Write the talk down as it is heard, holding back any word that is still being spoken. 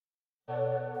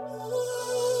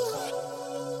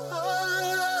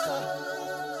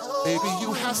Baby,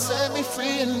 you have set me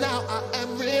free and now I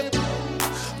am ripped.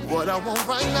 What I want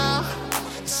right now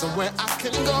is somewhere I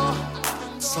can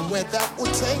go, somewhere that will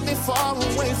take me far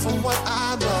away from what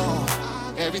I know.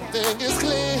 Everything is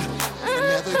clear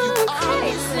whenever you are.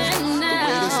 The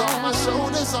weight is on my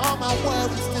shoulders, all my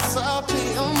worries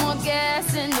disappear. No more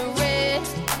gas in the red.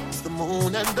 The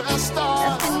moon and the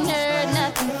stars. Nothing heard,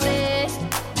 nothing fled.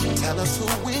 Tell us who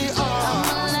we are.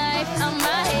 I'm alive, I'm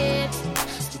my head.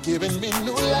 You're giving me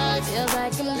new life. Feels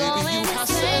like I'm Baby, going you have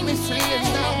set insane. me free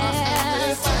and now I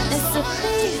am It's a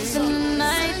thief in the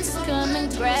night to come and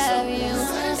grab you.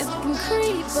 It can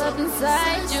creep up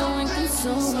inside you and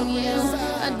consume you.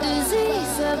 A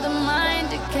disease of the mind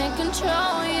that can't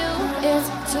control you. It's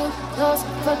too close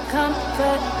for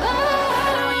comfort.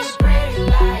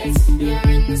 Lights. You're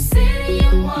in the city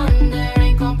of wonder,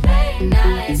 ain't gon' play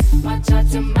nice. Watch out,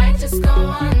 you might just go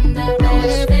under.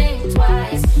 Better think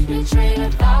twice. Your train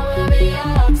of thought will be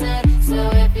altered. So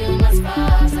if you must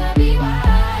pause, I'll be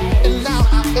wise. And now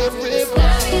I am ripped.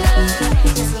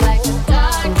 It's like the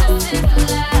darkness is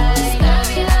the light.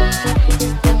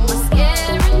 And what's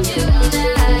scaring you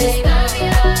tonight?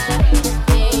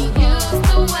 Ain't used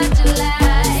to what you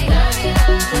like.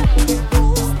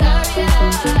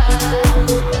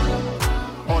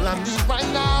 All I need right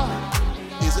now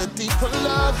is a deeper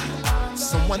love.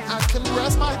 Someone I can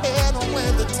rest my head on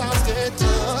when the times get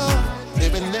tough.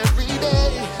 Living every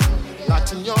day,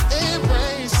 locked in your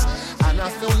embrace. And I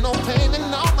feel no pain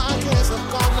and all my cares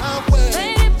have gone away.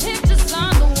 Painted pictures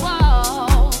on the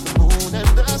wall. Moon and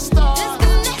the stars.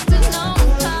 Disconnected on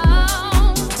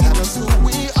call. Tell us who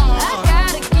we I are.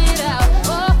 gotta get out.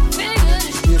 Oh, figure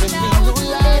this shit Giving me out. new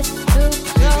life.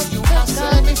 It's Baby, you have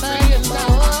set me free and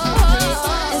now I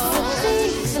It's a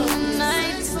thief in the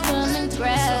night to come and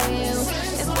grab you.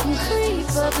 It can creep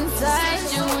up inside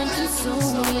you and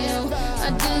consume you. A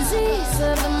disease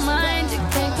of the mind that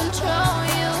can't control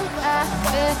you. I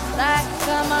feel like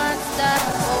a monster.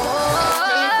 Oh.